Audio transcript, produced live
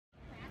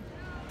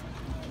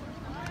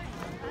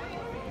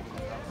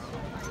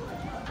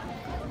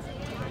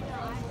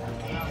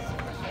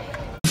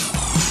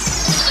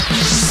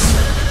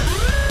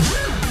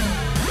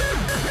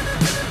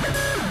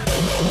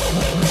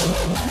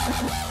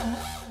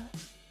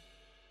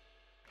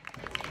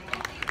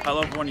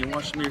Hello everyone, you're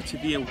watching me on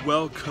TV and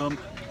welcome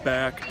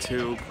back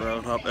to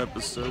Groundhop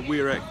episode.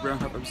 We are at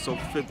Groundhop episode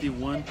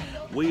 51.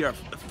 We are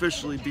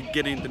officially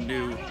beginning the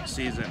new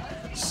season.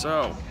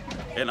 So,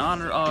 in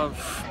honor of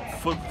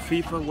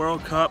FIFA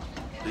World Cup,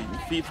 the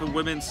FIFA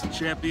Women's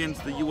Champions,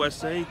 the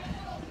USA,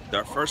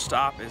 our first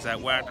stop is at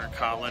Wagner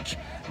College,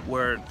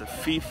 where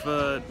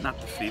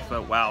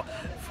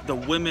the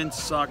women's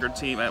soccer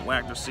team at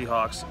Wagner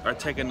Seahawks are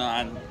taking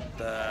on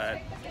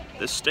the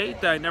state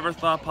that I never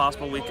thought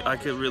possible I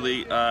could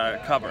really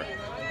cover.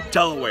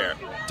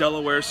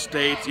 Delaware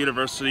State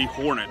University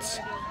Hornets.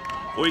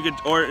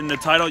 Or in the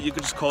title, you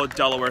could just call it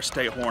Delaware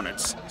State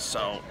Hornets.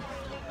 So,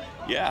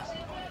 yeah,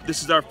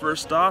 this is our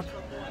first stop.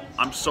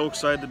 I'm so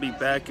excited to be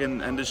back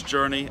in this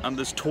journey, on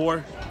this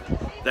tour.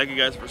 Thank you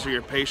guys for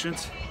your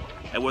patience.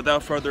 And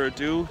without further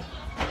ado,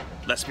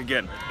 let's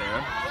begin.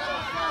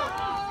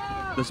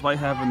 Despite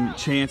having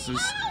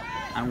chances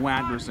on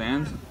Wagner's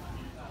end,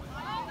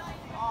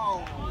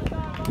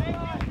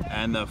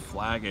 and the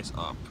flag is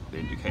up to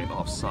indicate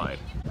offside.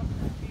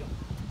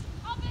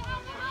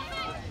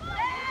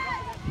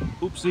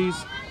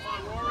 Oopsies.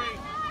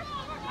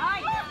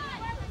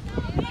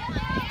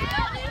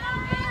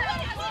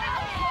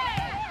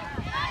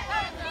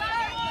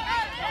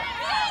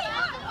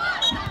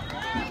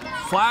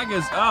 Flag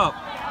is up.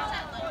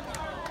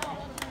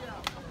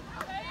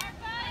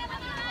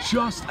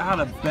 Just out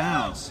of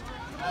bounds.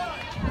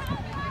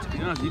 To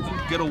be honest, you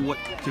can get away.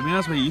 To be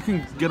honest with you, you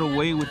can get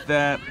away with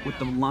that with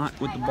the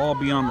ball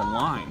being on the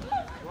line.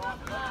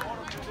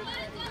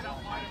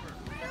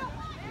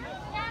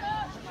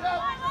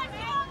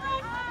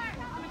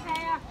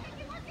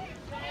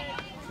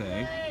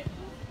 Okay.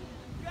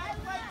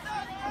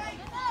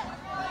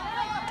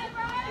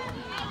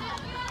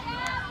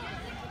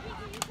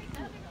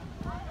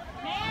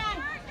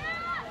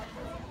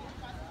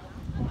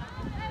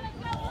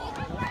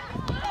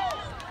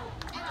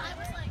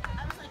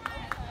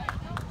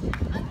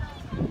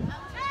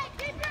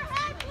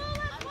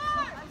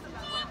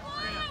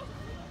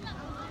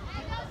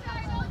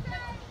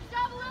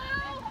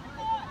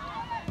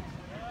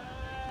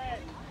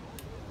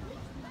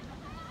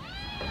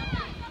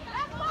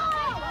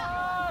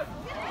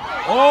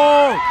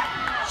 Oh,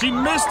 she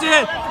missed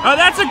it. Oh,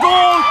 that's a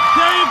goal.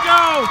 There you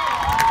go.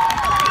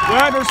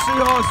 Wagner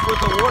Seahawks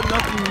with a 1-0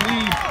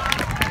 lead.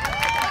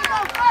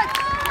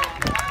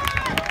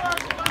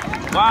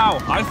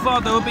 Wow, I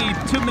thought there would be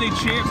too many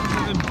chances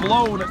to be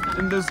blown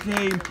in this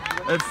game.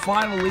 And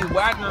finally,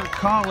 Wagner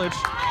College,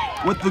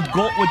 with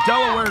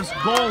Delaware's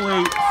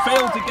goalie,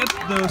 failed to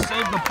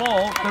save the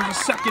ball. There's a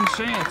second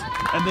chance,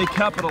 and they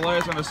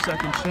capitalized on a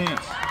second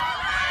chance.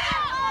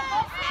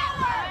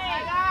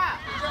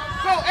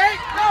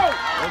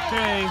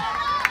 Okay.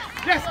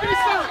 Yes, get it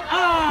started.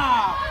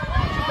 Ah!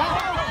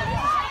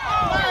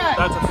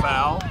 That's a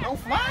foul. No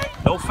flag?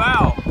 No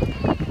foul.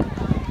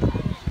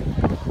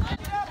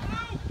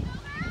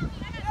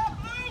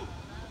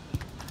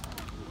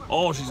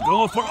 Oh, she's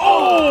going for.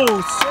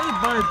 Oh,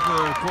 saved by the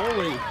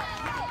goalie.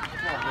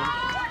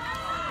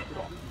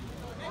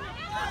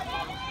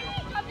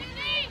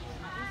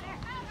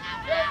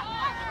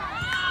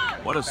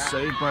 What a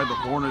save by the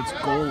Hornets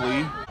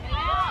goalie.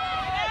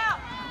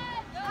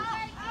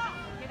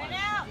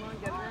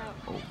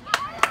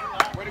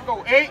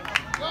 Go, 8.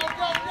 Go.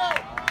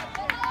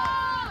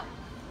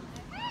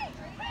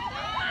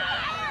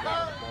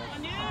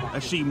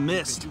 And she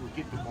missed.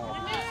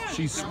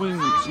 She swung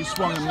and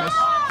missed.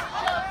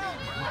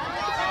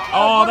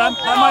 Oh, that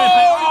might have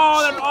been. Oh,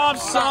 that's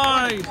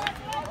offside.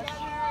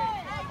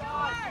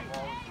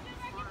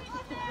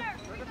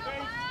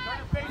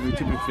 I mean,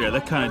 to be fair,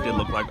 that kind of did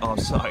look like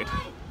offside.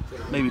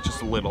 Maybe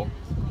just a little.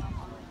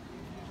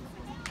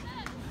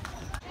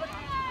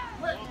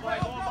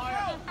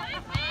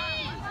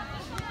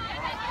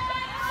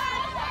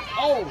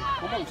 Oh,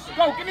 almost.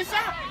 Go, get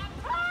inside.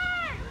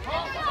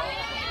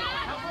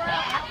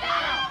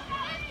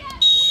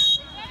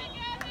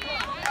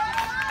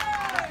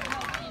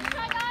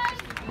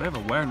 We have a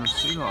Wagner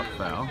Seahawk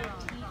foul.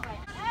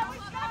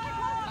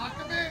 Knock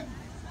him in.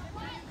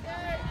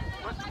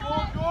 Let's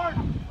go,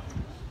 Jordan.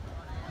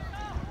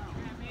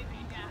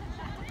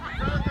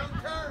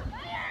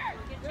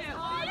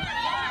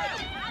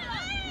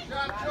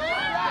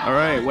 All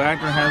right,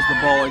 Wagner has the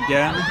ball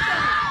again.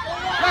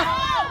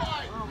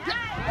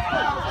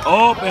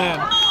 Oh, man.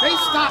 They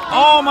stopped.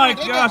 Oh, my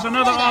gosh,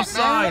 another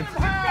offside.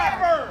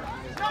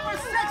 Number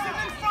 6 is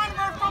in front of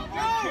her from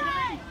blue.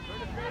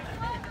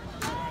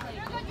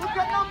 Look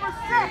at number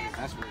 6.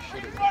 That's where it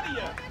should have been.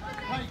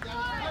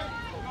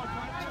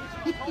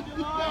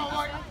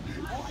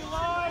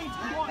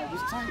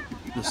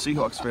 The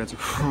Seahawks fans are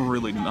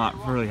really not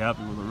very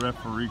happy with the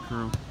referee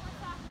crew.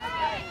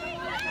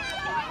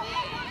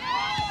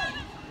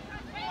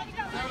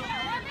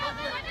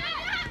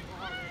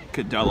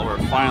 Could Delaware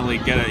finally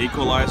get an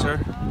equalizer?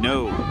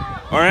 No.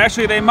 Or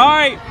actually, they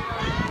might.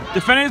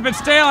 Defending's been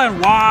stealing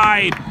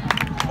wide.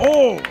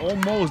 Oh,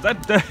 almost.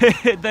 That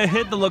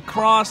hit the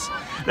lacrosse.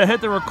 That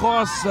hit the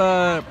lacrosse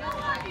the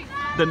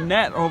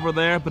net over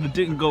there, but it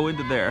didn't go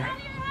into there.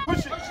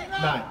 Push it.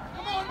 9.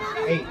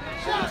 8,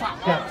 7,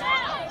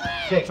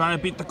 6. Trying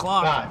to beat the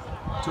clock.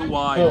 5. Too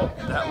wide.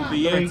 4, That will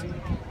be 3, it.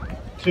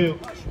 2,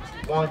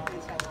 1,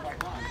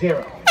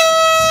 0.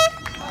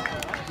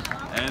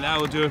 And that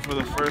will do it for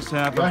the first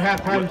half Your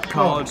halftime of score.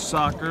 college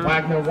soccer.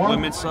 Wagner 1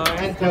 women's side.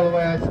 and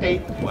Delaware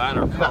State.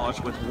 Wagner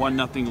College with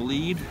 1-0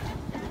 lead.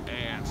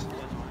 And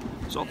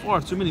so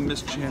far, too many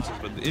missed chances,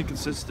 but the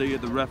inconsistency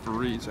of the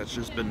referees that's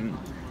just been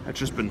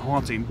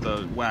haunting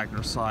the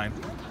Wagner side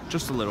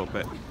just a little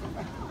bit.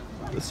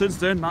 But since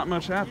then, not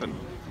much happened.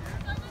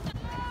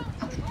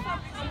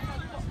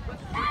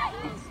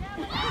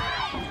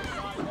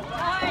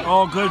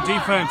 Oh, good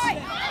defense.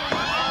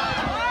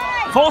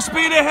 Full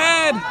speed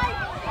ahead.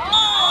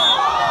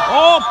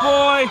 Oh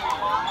boy.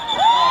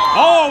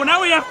 Oh, now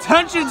we have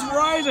tensions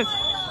rising.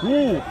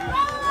 Ooh.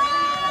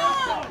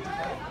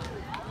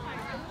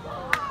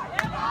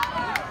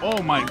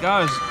 Oh my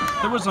gosh.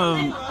 There was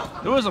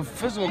a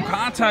physical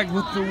contact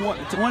with the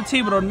one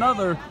team and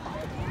another.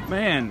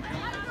 Man,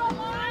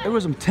 there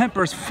was some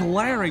tempers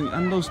flaring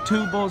on those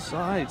both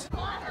sides.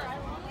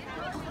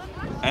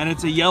 And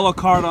it's a yellow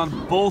card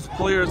on both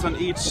players on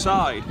each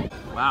side.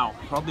 Wow,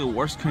 probably the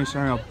worst case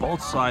scenario on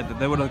both sides, that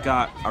they would have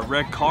got a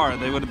red card,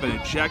 they would have been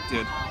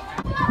ejected.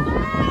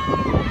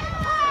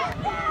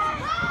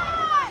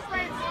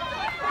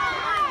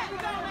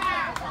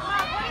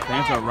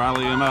 Fans are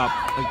rallying up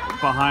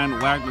behind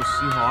Wagner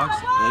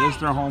Seahawks. It is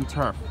their home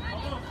turf.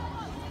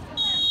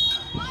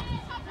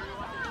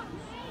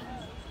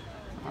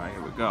 All right,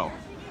 here we go.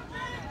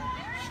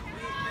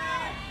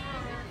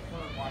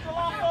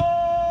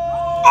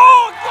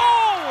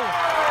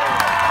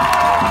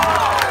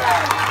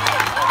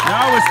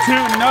 Now it's 2-0,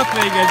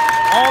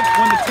 and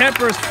when the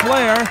tempers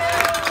flare,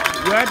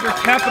 Wagner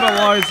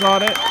capitalized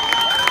on it.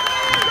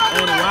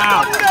 And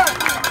wow.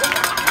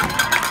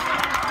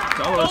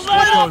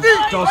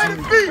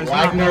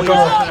 Wagner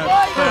goal.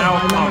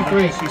 Number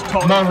 3,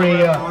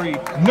 Maria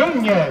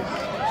Nunez.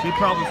 She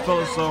probably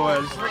felt as though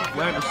as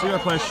Wagner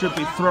Seahawks players should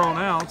be thrown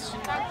out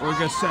or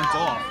get sent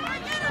off.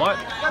 But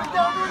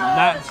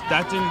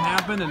that didn't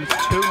happen, and it's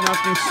 2-0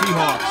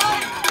 Seahawks.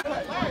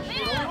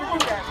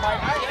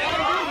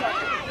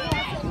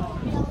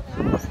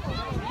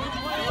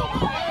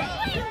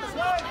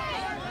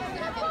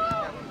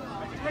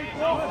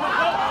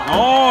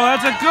 Oh,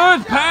 that's a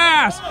good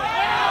pass.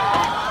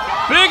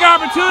 Big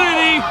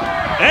opportunity.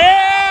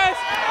 Yes,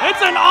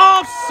 it's an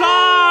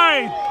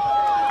offside.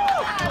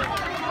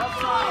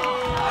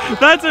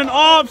 That's an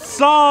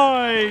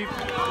offside.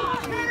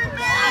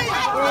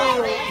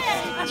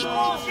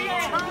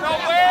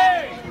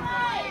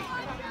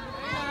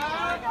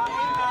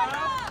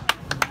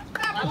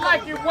 I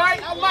like you,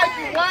 White. I like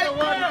you, White.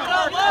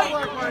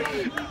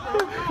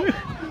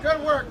 Good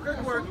work.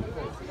 Good work.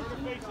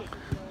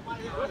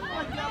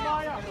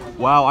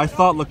 Wow, I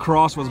thought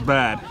lacrosse was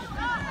bad.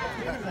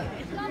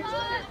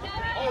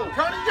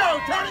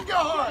 Turn and go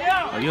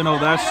hard. You know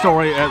that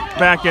story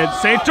back at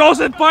St.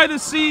 Joseph by the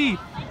Sea.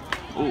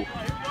 Ooh.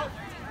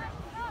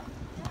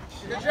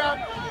 Good job.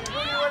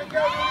 Way to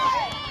go.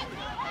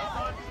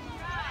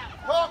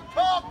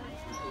 Talk.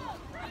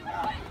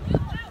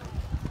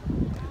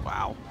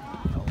 Wow,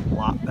 a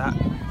lot. That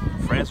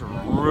France are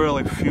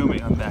really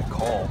fuming on that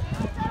call.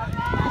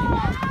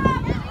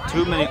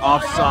 Too many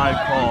offside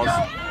calls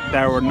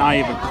that were not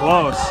even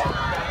close.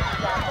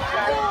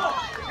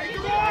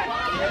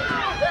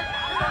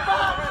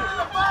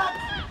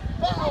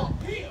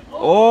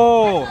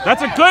 Oh,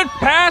 that's a good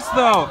pass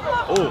though.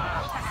 Oh,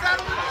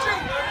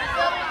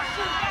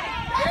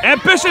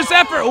 ambitious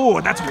effort.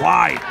 Oh, that's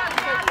wide.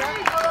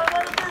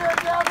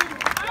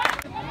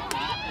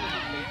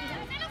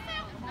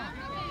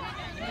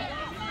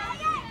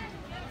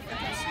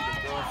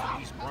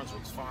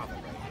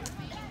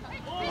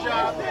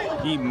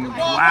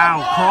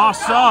 Wow,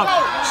 crossed up.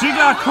 She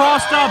got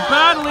crossed up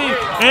badly.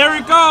 There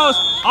it goes.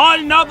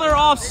 Another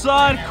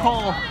offside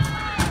call.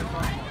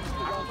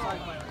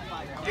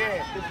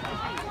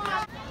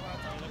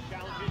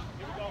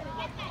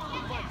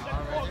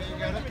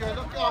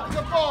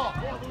 Good ball.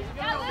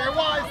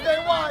 Stay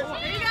wide.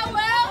 There you go, Will.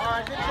 All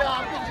right, good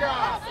job.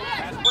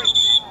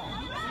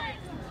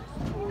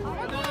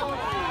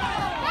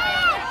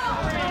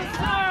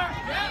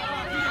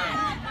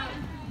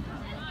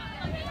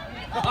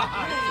 A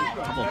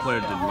couple of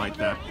players didn't like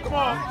that. Come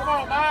on,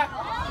 Mike.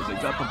 Because they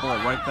got the ball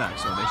right back,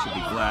 so they should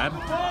be glad.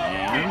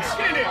 And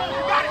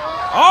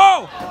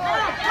oh!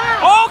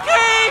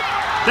 Okay!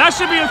 That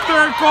should be a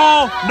third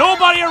goal.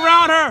 Nobody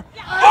around her.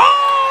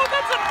 Oh,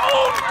 that's an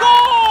own goal!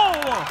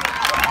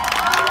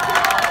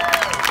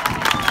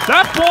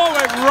 That ball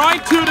went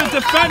right to the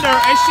defender,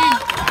 and she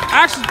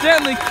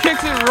accidentally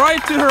kicked it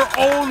right to her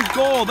own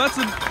goal. That's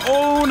an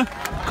own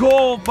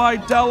goal by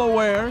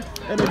Delaware.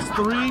 And it's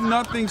 3-0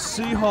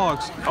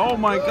 Seahawks. Oh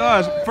my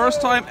gosh,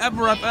 first time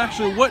ever I've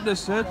actually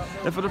witnessed it.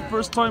 And for the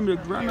first time in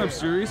the Groundhop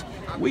series,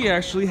 we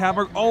actually have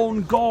our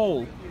own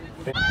goal.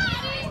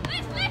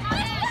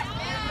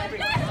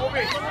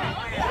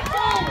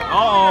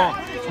 Uh-oh,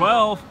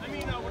 12.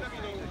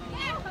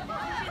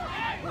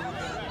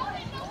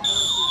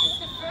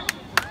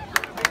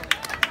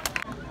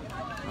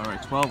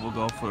 EP12 will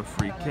go for a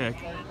free kick.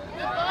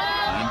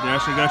 And they're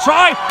actually going to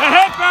try a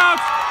head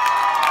bounce!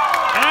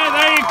 And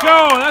there you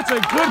go. That's a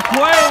good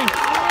play.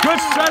 Good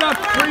setup,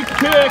 free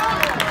kick.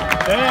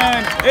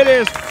 And it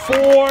is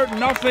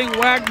 4-0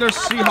 Wagner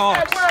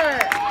Seahawks.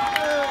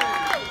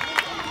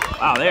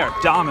 Wow, they are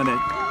dominant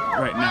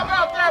right now.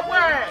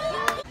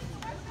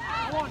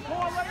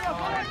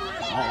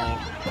 Uh-oh.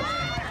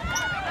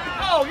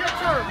 Oh, your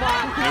turn,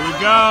 Mom. Here we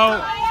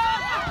go.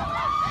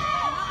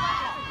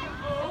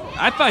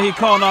 I thought he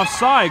called an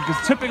offside,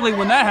 because typically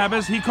when that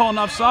happens, he called an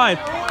offside.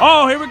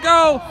 Oh, here we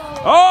go.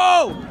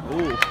 Oh!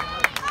 Ooh.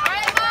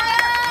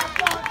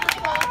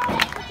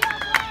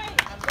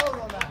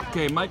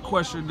 Okay, my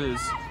question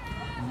is,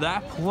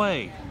 that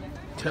play,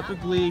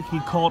 typically he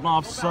called an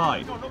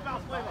offside.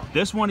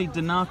 This one he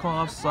did not call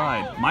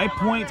offside. My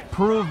point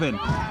proven.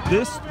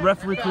 This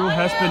referee crew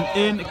has been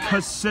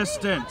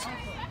inconsistent.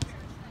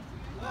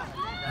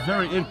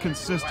 Very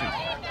inconsistent.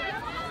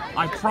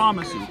 I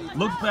promise you,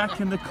 look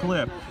back in the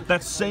clip,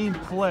 that same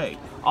play,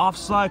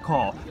 offside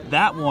call,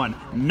 that one,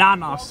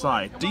 not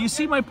offside. Do you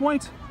see my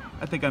point?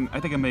 I think I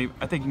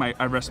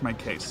rest my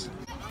case.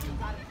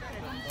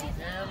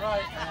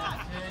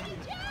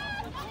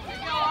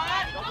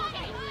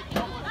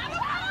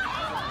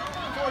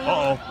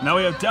 Uh-oh, now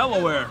we have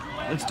Delaware.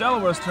 It's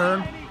Delaware's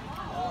turn.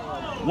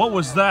 What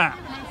was that?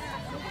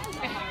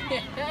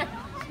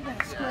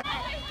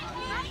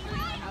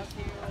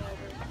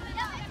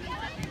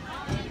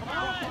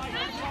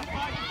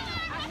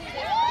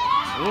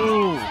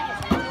 Ooh.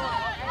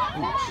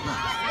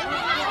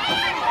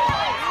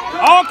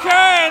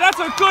 Okay, that's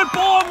a good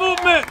ball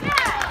movement.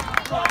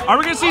 Are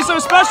we gonna see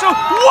something special?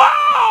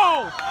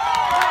 Wow!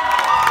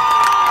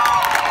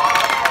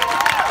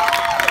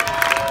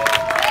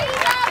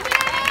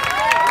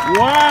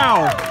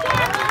 Wow!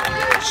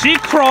 She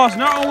crossed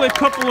not only a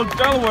couple of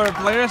Delaware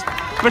players,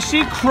 but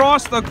she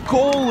crossed the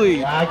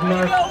goalie.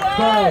 Wagner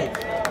goal.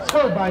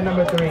 Scored by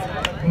number 3,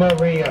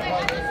 Maria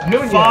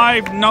Nunez.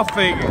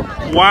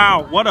 5-0.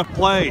 Wow, what a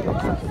play.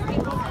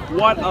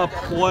 What a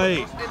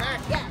play.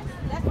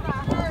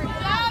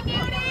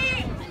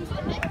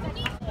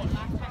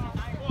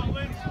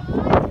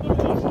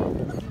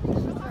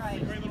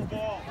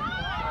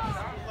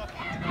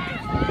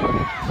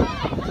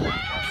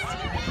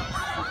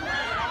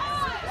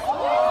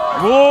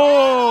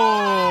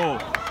 Whoa!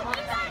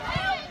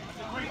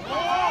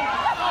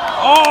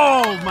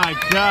 Oh my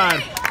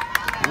God!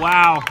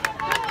 Wow!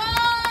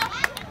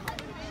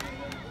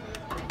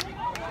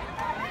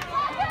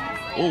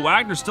 Oh,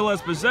 Wagner still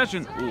has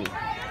possession. Ooh.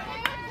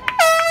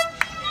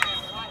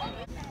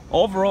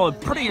 Overall, a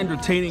pretty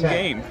entertaining 10,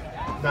 game.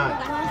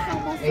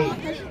 9,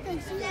 8,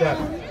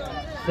 7,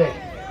 6,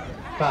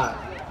 5,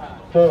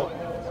 4.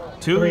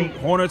 2 3,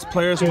 Hornets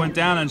players 2, went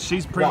down, and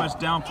she's pretty 1, much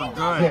down for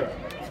good. 0.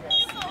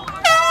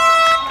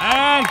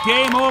 And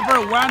game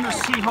over. Wagner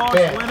Seahawks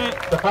There. win it.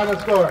 The final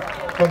score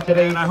from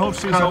today's And I hope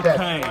she's contest,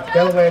 okay.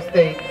 Delaware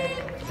State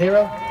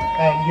 0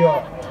 and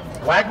your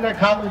Wagner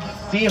College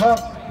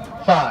Seahawks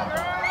 5.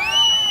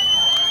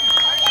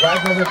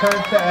 Wagner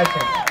returns to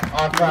action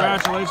on Friday.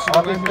 Congratulations to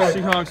August Wagner 3rd,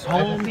 Seahawks as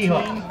home the team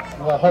Seahawks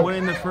will host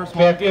winning the first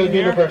home game Fairfield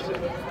here. University.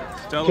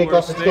 Delaware Kickoff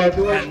is State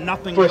scheduled had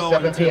nothing for going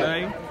 7 p.m.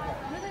 today.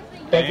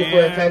 Thank you for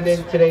And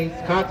attending today's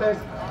contest,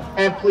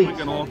 and please we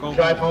can all go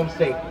drive home. home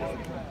safe.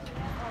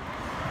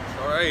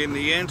 All right, in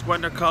the end,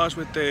 Wagner College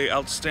with the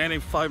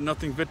outstanding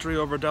 5-0 victory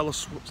over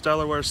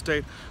Delaware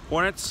State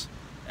Hornets,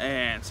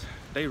 and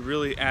they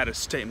really add a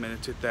statement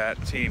into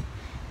that team,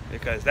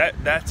 because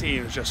that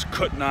team just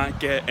could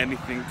not get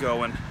anything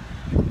going,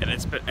 and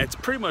it's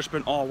pretty much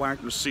been all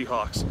Wagner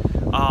Seahawks.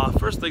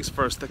 First things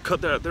first, there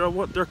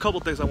are a couple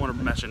things I want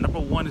to mention. Number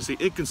one is the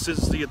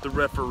inconsistency of the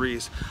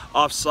referees'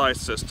 offside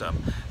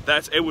system.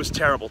 It was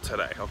terrible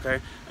today, okay?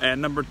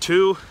 And number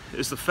two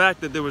is the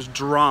fact that there was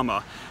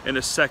drama in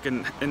the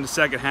second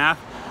half,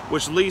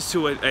 which leads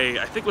to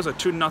I think it was a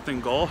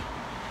 2-0 goal.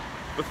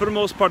 But for the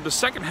most part, the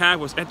second half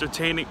was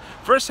entertaining.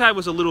 First half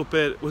was maybe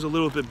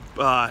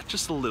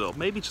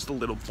just a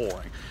little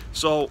boring.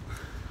 So,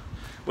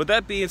 with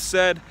that being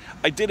said,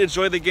 I did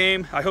enjoy the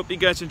game. I hope you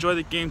guys enjoyed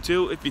the game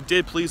too. If you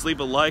did, please leave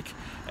a like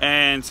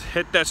and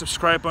hit that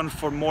subscribe button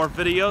for more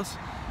videos.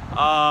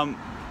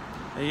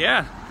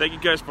 Yeah, thank you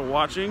guys for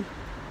watching.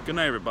 Good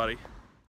night, everybody.